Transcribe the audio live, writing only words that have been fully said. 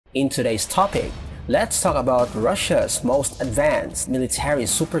In today's topic, let's talk about Russia's most advanced military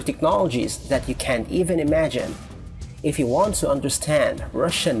super technologies that you can't even imagine. If you want to understand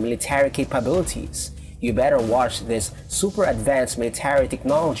Russian military capabilities, you better watch these super advanced military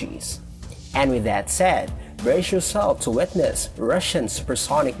technologies. And with that said, brace yourself to witness Russian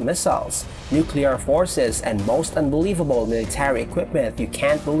supersonic missiles, nuclear forces, and most unbelievable military equipment you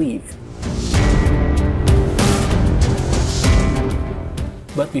can't believe.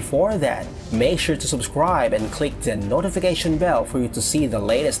 But before that, make sure to subscribe and click the notification bell for you to see the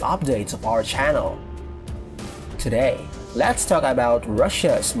latest updates of our channel. Today, let's talk about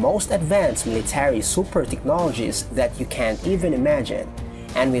Russia's most advanced military super technologies that you can't even imagine.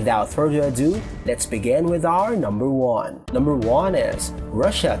 And without further ado, let's begin with our number 1. Number 1 is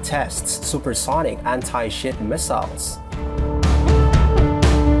Russia tests supersonic anti-ship missiles.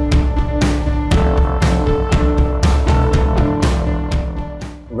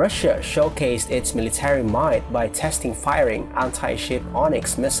 Russia showcased its military might by testing firing anti-ship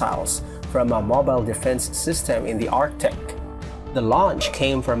Onyx missiles from a mobile defense system in the Arctic. The launch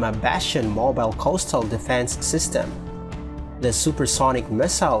came from a Bastion mobile coastal defense system. The supersonic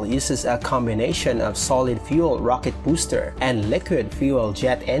missile uses a combination of solid fuel rocket booster and liquid fuel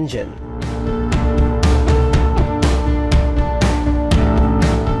jet engine.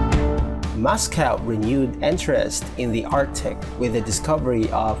 Moscow renewed interest in the Arctic with the discovery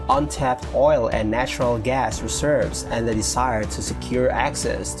of untapped oil and natural gas reserves and the desire to secure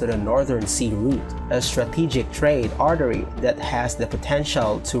access to the Northern Sea route, a strategic trade artery that has the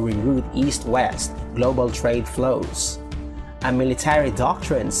potential to reroute east-west global trade flows. A military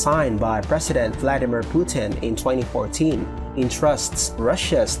doctrine signed by President Vladimir Putin in 2014 entrusts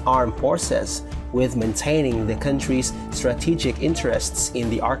Russia's armed forces with maintaining the country's strategic interests in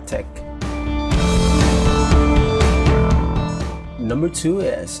the Arctic. Number 2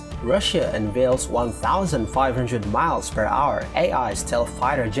 is Russia unveils 1,500 miles per hour AI stealth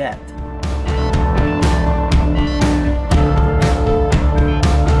fighter jet.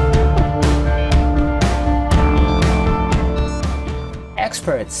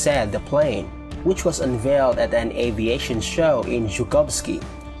 Experts said the plane, which was unveiled at an aviation show in Zhukovsky,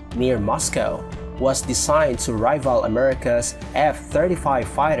 near Moscow, was designed to rival America's F-35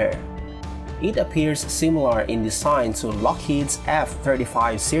 fighter. It appears similar in design to Lockheed's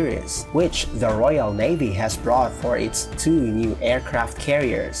F-35 series, which the Royal Navy has brought for its 2 new aircraft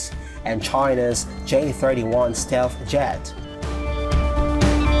carriers, and China's J-31 stealth jet.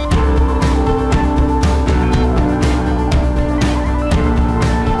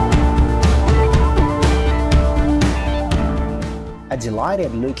 A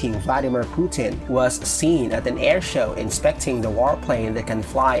delighted-looking Vladimir Putin was seen at an airshow inspecting the warplane that can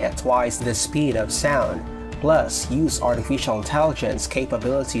fly at twice the speed of sound, plus use artificial intelligence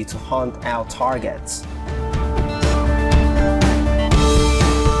capability to hunt out targets.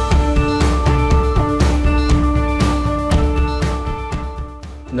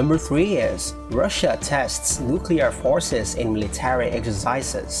 Number 3 is Russia tests nuclear forces in military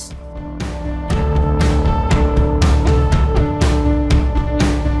exercises.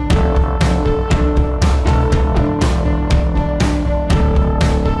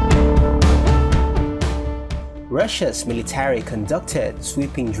 Russia's military conducted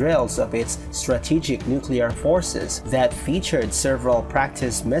sweeping drills of its strategic nuclear forces that featured several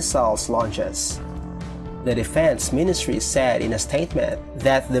practice missiles launches. The Defense Ministry said in a statement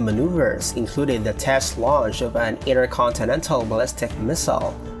that the maneuvers included the test launch of an intercontinental ballistic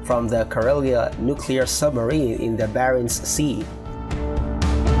missile from the Karelia nuclear submarine in the Barents Sea.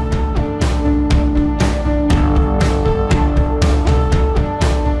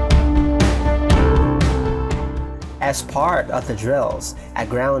 As part of the drills, a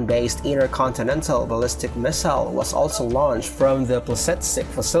ground-based intercontinental ballistic missile was also launched from the Plesetsk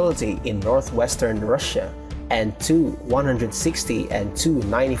facility in northwestern Russia, and 2 160 and 2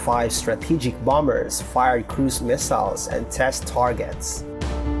 95 strategic bombers fired cruise missiles and test targets.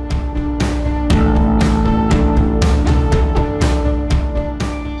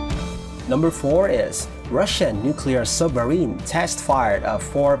 Number 4 is Russian nuclear submarine test-fired of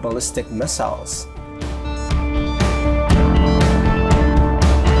 4 ballistic missiles.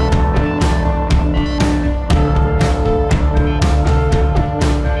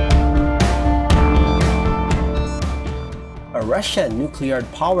 A Russian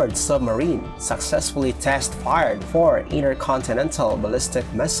nuclear-powered submarine successfully test-fired 4 intercontinental ballistic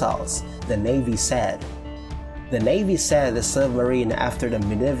missiles, the Navy said. The Navy said the submarine, after the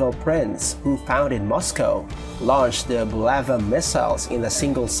medieval prince who founded Moscow, launched the Bulava missiles in a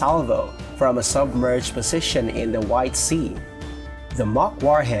single salvo from a submerged position in the White Sea. The mock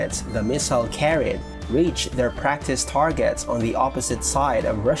warheads the missile carried reached their practice targets on the opposite side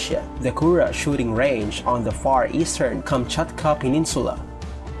of Russia, the Kura shooting range on the far eastern Kamchatka Peninsula.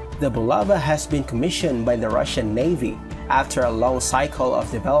 The Bulava has been commissioned by the Russian Navy after a long cycle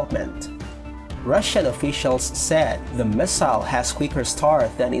of development. Russian officials said the missile has quicker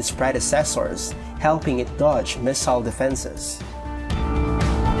start than its predecessors, helping it dodge missile defenses.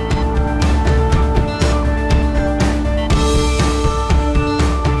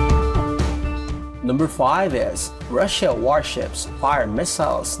 Number 5 is Russia warships fire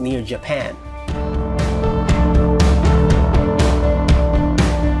missiles near Japan.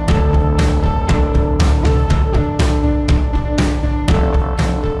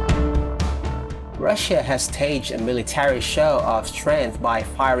 Russia has staged a military show of strength by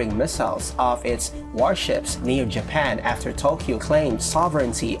firing missiles off its warships near Japan after Tokyo claimed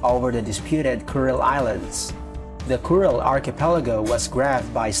sovereignty over the disputed Kuril Islands. The Kuril archipelago was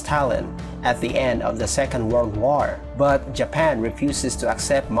grabbed by Stalin at the end of the Second World War, but Japan refuses to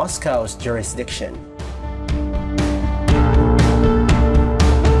accept Moscow's jurisdiction.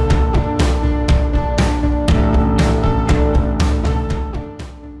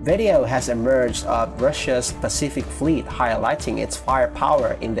 Video has emerged of Russia's Pacific Fleet highlighting its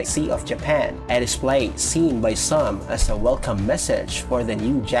firepower in the Sea of Japan, a display seen by some as a welcome message for the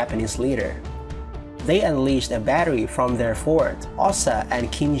new Japanese leader. They unleashed a battery from their fort, Osa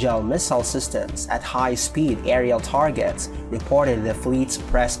and Kinjal missile systems at high-speed aerial targets, reported the fleet's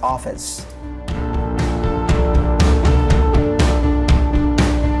press office.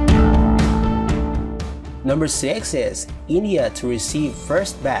 Number 6 is India to receive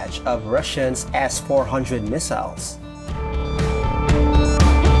first batch of Russians' S-400 missiles.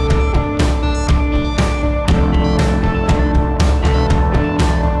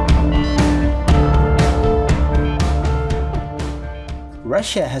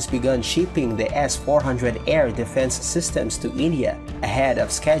 Russia has begun shipping the S-400 air defense systems to India ahead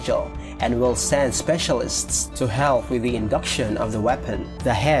of schedule and will send specialists to help with the induction of the weapon,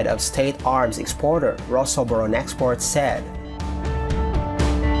 the head of state arms exporter Rosoboronexport said.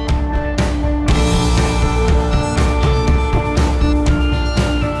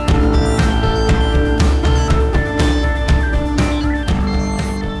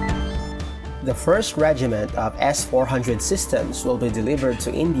 The first regiment of S-400 systems will be delivered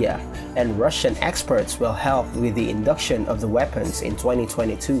to India, and Russian experts will help with the induction of the weapons in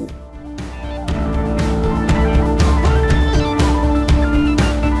 2022.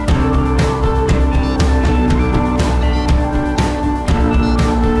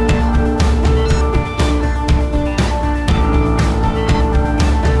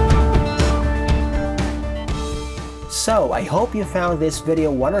 So I hope you found this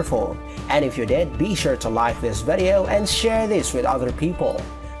video wonderful, and if you did, be sure to like this video and share this with other people.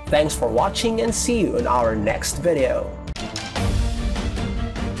 Thanks for watching and see you in our next video.